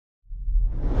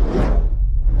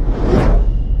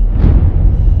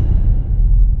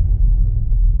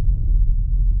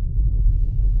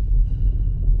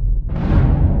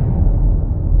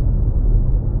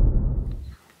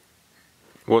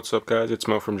What's up guys, it's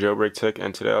Mo from Jailbreak Tech,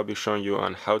 and today I'll be showing you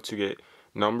on how to get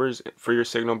numbers for your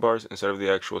signal bars instead of the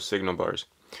actual signal bars.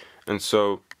 And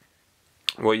so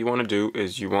what you want to do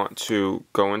is you want to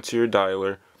go into your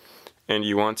dialer and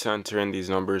you want to enter in these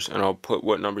numbers, and I'll put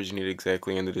what numbers you need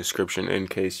exactly in the description in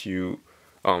case you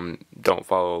don't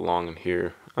follow along in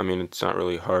here. I mean, it's not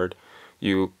really hard.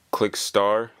 You click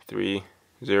star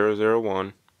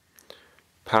 3001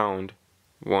 pound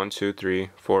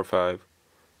 12345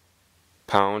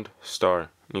 pound star,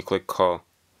 and you click call.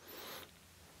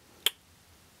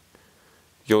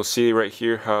 You'll see right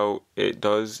here how it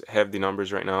does have the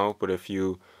numbers right now, but if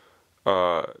you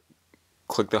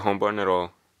click the home button,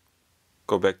 it'll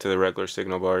go back to the regular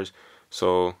signal bars.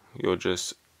 So you'll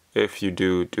just, if you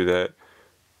do that,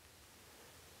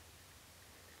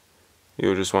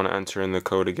 you'll just want to enter in the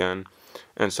code again.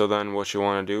 And so then what you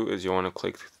want to do is you want to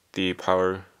click the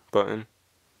power button,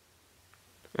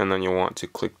 and then you'll want to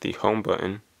click the home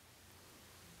button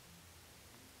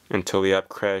until the app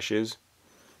crashes,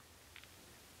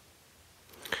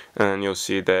 and then you'll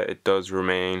see that it does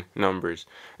remain numbers.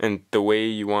 And the way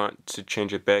you want to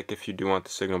change it back, if you do want the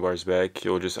signal bars back,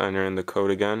 you'll just enter in the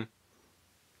code again,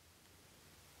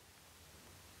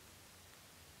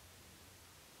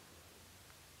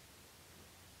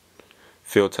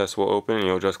 field test will open, and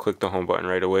you'll just click the home button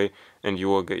right away and you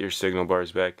will get your signal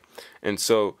bars back. And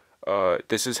so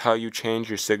this is how you change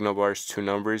your signal bars to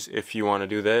numbers if you want to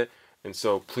do that. And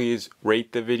so please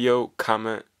rate the video,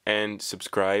 comment, and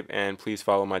subscribe, and please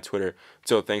follow my Twitter.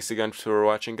 So thanks again for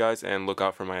watching guys, and look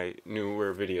out for my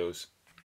newer videos.